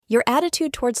Your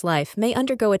attitude towards life may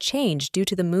undergo a change due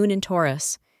to the moon in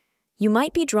Taurus. You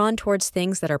might be drawn towards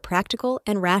things that are practical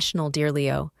and rational, dear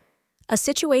Leo. A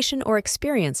situation or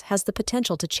experience has the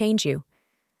potential to change you.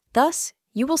 Thus,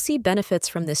 you will see benefits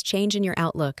from this change in your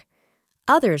outlook.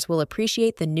 Others will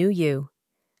appreciate the new you.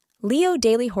 Leo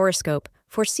Daily Horoscope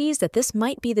foresees that this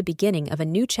might be the beginning of a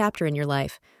new chapter in your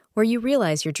life where you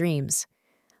realize your dreams.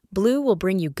 Blue will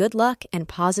bring you good luck and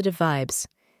positive vibes.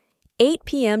 8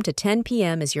 p.m. to 10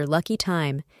 p.m. is your lucky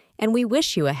time, and we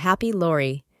wish you a happy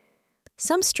Lori.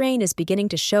 Some strain is beginning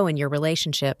to show in your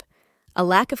relationship. A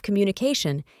lack of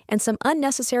communication and some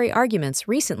unnecessary arguments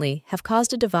recently have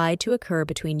caused a divide to occur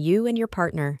between you and your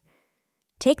partner.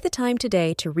 Take the time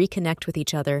today to reconnect with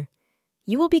each other.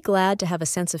 You will be glad to have a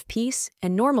sense of peace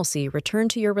and normalcy return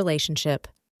to your relationship.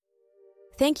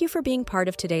 Thank you for being part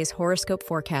of today's horoscope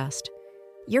forecast.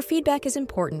 Your feedback is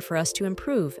important for us to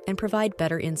improve and provide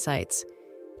better insights.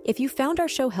 If you found our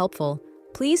show helpful,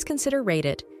 please consider rate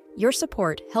it. Your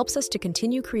support helps us to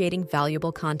continue creating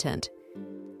valuable content.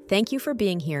 Thank you for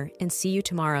being here and see you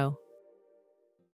tomorrow.